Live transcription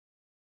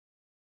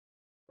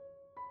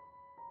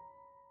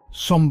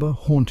somber,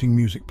 haunting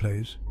music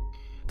plays.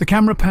 The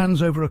camera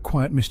pans over a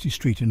quiet, misty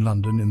street in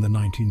London in the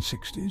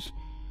 1960s.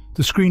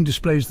 The screen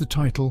displays the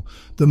title,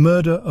 The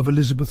Murder of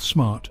Elizabeth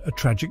Smart, a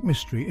Tragic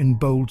Mystery, in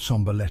bold,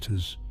 somber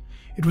letters.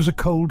 It was a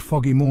cold,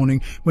 foggy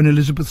morning when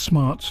Elizabeth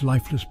Smart's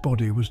lifeless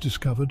body was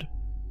discovered.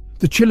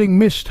 The chilling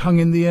mist hung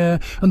in the air,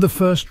 and the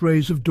first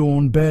rays of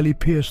dawn barely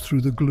pierced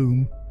through the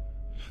gloom.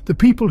 The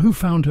people who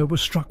found her were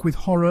struck with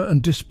horror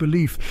and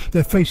disbelief,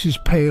 their faces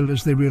pale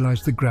as they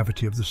realized the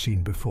gravity of the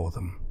scene before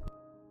them.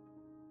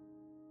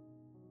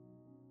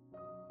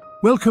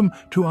 Welcome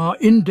to our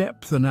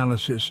in-depth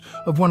analysis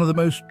of one of the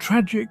most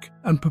tragic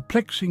and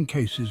perplexing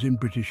cases in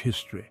British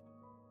history.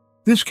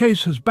 This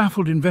case has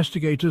baffled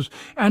investigators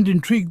and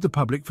intrigued the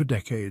public for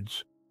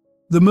decades.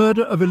 The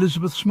murder of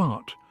Elizabeth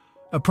Smart,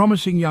 a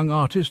promising young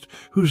artist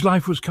whose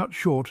life was cut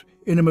short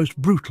in a most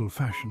brutal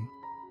fashion.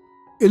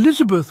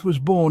 Elizabeth was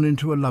born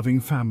into a loving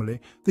family,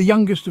 the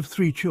youngest of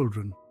 3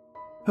 children.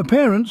 Her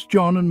parents,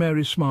 John and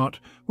Mary Smart,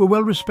 were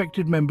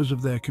well-respected members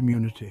of their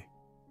community.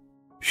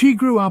 She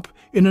grew up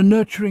in a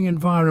nurturing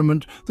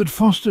environment that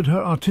fostered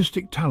her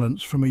artistic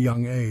talents from a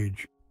young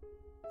age.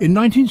 In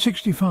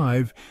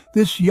 1965,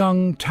 this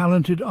young,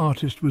 talented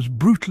artist was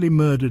brutally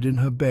murdered in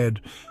her bed,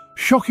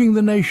 shocking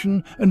the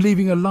nation and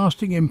leaving a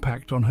lasting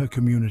impact on her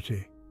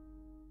community.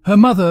 Her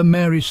mother,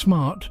 Mary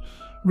Smart,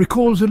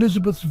 recalls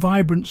Elizabeth's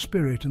vibrant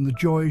spirit and the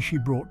joy she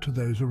brought to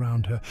those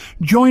around her.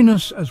 Join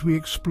us as we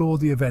explore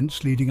the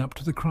events leading up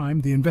to the crime,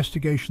 the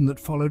investigation that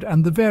followed,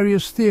 and the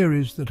various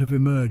theories that have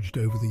emerged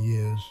over the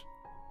years.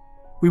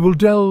 We will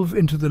delve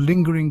into the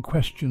lingering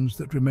questions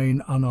that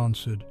remain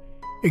unanswered,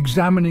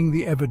 examining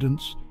the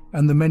evidence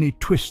and the many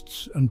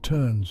twists and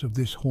turns of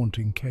this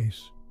haunting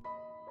case.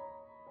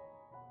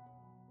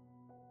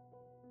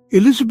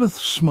 Elizabeth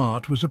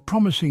Smart was a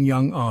promising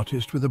young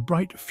artist with a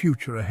bright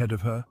future ahead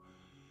of her.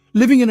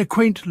 Living in a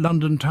quaint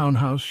London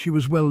townhouse, she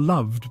was well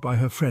loved by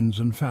her friends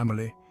and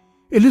family.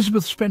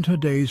 Elizabeth spent her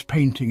days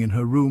painting in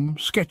her room,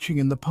 sketching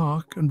in the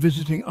park, and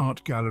visiting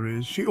art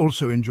galleries. She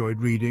also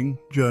enjoyed reading,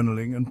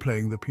 journaling, and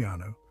playing the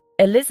piano.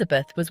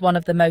 Elizabeth was one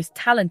of the most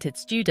talented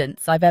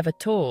students I've ever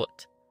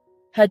taught.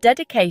 Her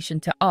dedication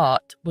to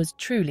art was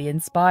truly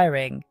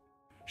inspiring.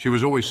 She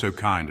was always so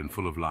kind and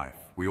full of life.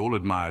 We all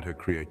admired her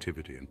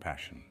creativity and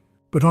passion.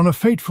 But on a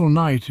fateful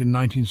night in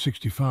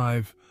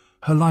 1965,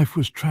 her life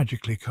was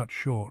tragically cut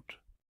short.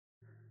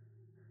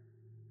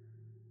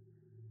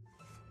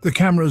 The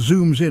camera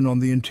zooms in on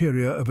the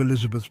interior of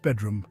Elizabeth's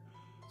bedroom.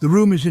 The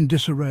room is in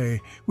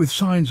disarray, with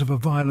signs of a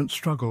violent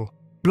struggle.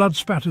 Blood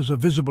spatters are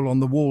visible on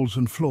the walls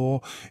and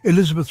floor.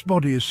 Elizabeth's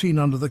body is seen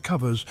under the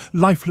covers,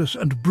 lifeless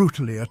and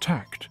brutally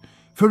attacked.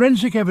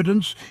 Forensic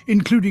evidence,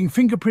 including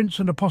fingerprints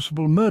and a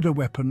possible murder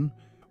weapon,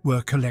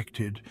 were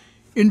collected.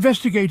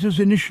 Investigators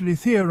initially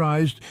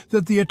theorized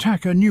that the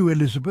attacker knew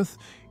Elizabeth,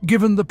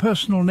 given the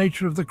personal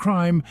nature of the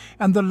crime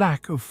and the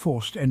lack of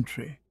forced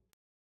entry.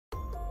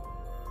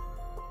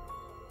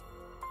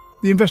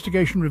 The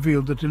investigation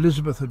revealed that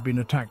Elizabeth had been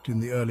attacked in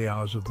the early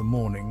hours of the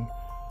morning.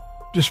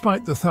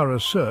 Despite the thorough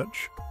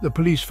search, the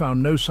police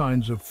found no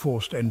signs of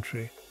forced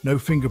entry, no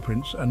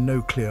fingerprints, and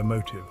no clear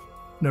motive.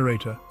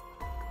 Narrator.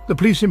 The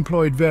police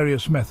employed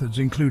various methods,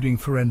 including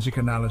forensic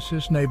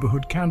analysis,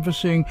 neighborhood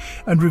canvassing,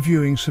 and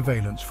reviewing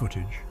surveillance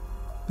footage.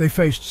 They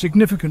faced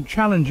significant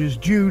challenges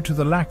due to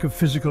the lack of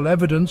physical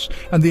evidence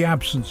and the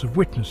absence of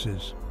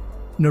witnesses.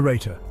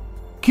 Narrator.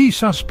 Key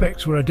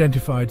suspects were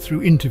identified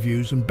through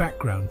interviews and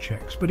background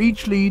checks, but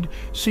each lead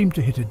seemed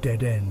to hit a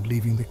dead end,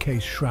 leaving the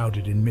case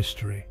shrouded in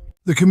mystery.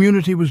 The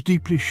community was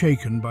deeply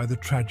shaken by the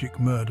tragic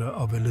murder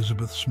of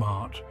Elizabeth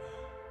Smart.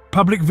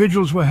 Public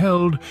vigils were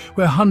held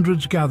where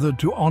hundreds gathered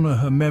to honor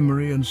her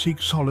memory and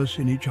seek solace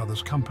in each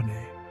other's company.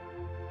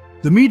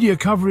 The media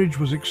coverage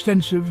was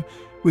extensive,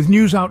 with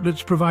news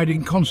outlets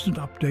providing constant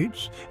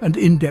updates and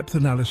in-depth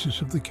analysis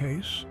of the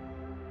case.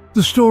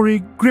 The story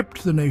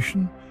gripped the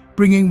nation,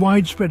 bringing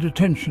widespread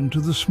attention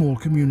to the small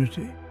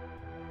community.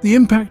 The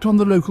impact on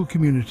the local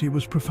community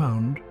was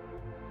profound.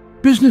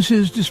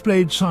 Businesses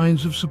displayed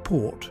signs of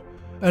support,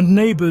 and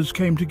neighbors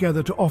came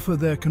together to offer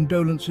their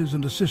condolences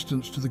and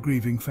assistance to the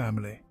grieving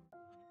family.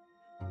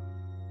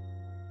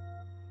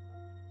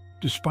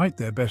 Despite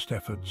their best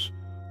efforts,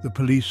 the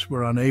police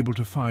were unable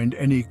to find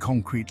any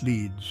concrete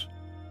leads.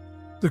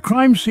 The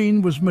crime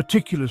scene was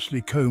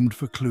meticulously combed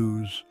for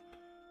clues,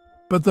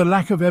 but the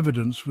lack of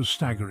evidence was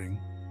staggering.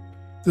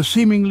 The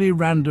seemingly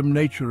random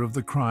nature of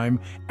the crime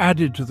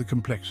added to the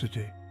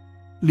complexity,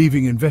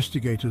 leaving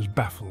investigators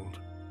baffled.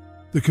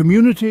 The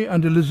community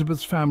and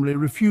Elizabeth's family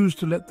refused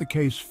to let the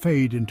case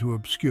fade into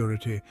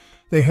obscurity.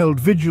 They held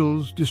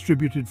vigils,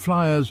 distributed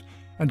flyers,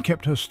 and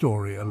kept her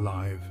story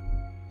alive.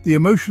 The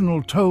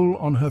emotional toll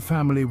on her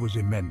family was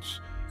immense.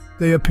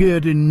 They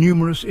appeared in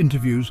numerous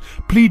interviews,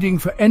 pleading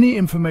for any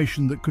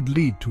information that could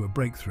lead to a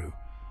breakthrough.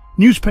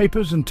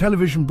 Newspapers and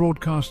television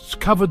broadcasts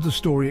covered the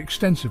story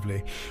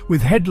extensively,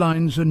 with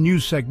headlines and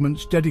news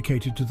segments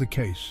dedicated to the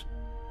case.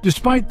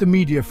 Despite the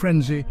media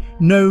frenzy,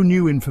 no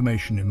new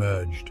information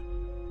emerged.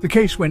 The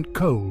case went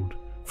cold,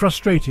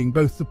 frustrating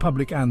both the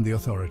public and the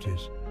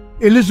authorities.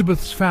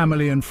 Elizabeth's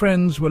family and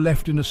friends were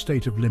left in a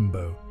state of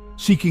limbo,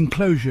 seeking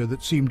closure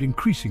that seemed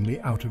increasingly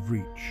out of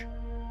reach.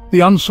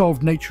 The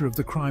unsolved nature of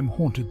the crime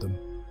haunted them,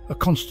 a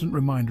constant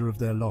reminder of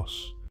their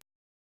loss.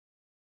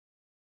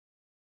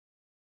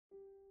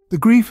 The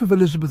grief of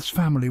Elizabeth's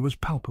family was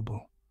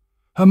palpable.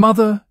 Her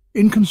mother,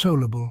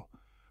 inconsolable,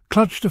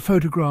 clutched a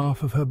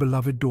photograph of her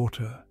beloved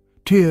daughter,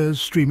 tears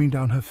streaming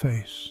down her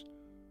face.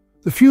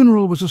 The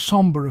funeral was a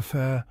somber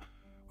affair,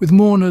 with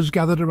mourners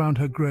gathered around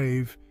her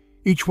grave,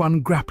 each one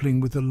grappling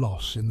with the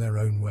loss in their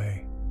own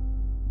way.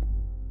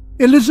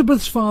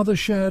 Elizabeth's father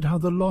shared how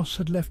the loss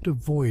had left a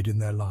void in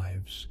their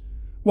lives,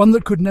 one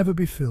that could never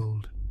be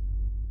filled.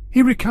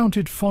 He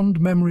recounted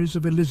fond memories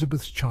of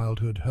Elizabeth's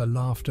childhood, her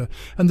laughter,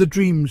 and the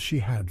dreams she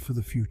had for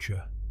the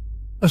future.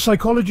 A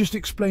psychologist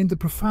explained the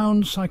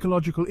profound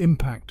psychological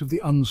impact of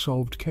the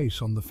unsolved case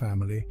on the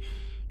family,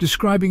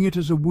 describing it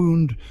as a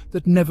wound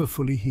that never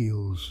fully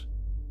heals.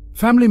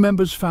 Family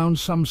members found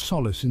some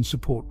solace in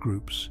support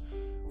groups,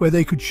 where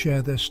they could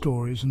share their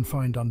stories and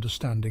find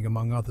understanding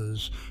among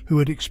others who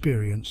had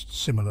experienced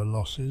similar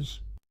losses.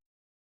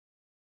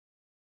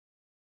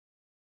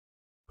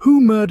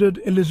 Who murdered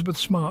Elizabeth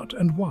Smart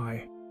and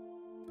why?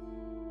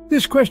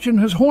 This question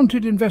has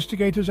haunted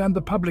investigators and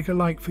the public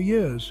alike for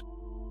years.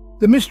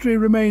 The mystery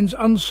remains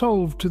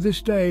unsolved to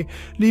this day,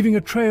 leaving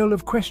a trail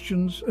of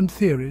questions and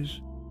theories.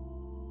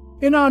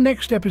 In our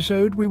next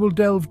episode, we will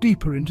delve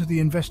deeper into the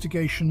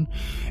investigation,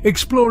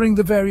 exploring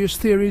the various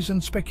theories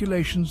and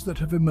speculations that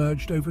have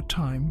emerged over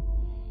time.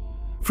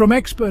 From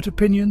expert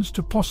opinions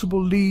to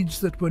possible leads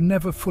that were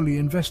never fully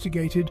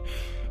investigated,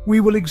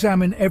 we will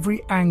examine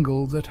every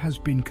angle that has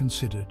been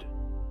considered.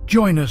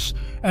 Join us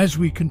as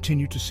we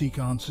continue to seek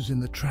answers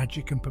in the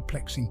tragic and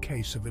perplexing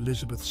case of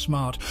Elizabeth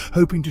Smart,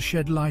 hoping to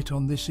shed light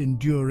on this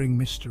enduring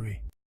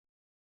mystery.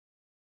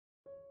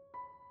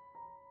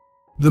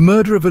 The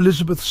murder of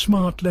Elizabeth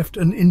Smart left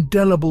an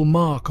indelible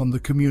mark on the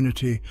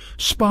community,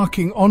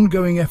 sparking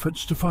ongoing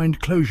efforts to find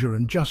closure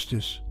and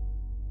justice.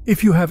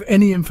 If you have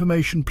any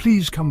information,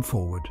 please come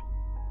forward.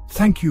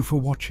 Thank you for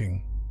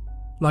watching.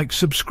 Like,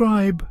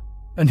 subscribe,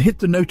 and hit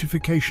the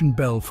notification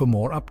bell for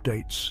more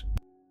updates.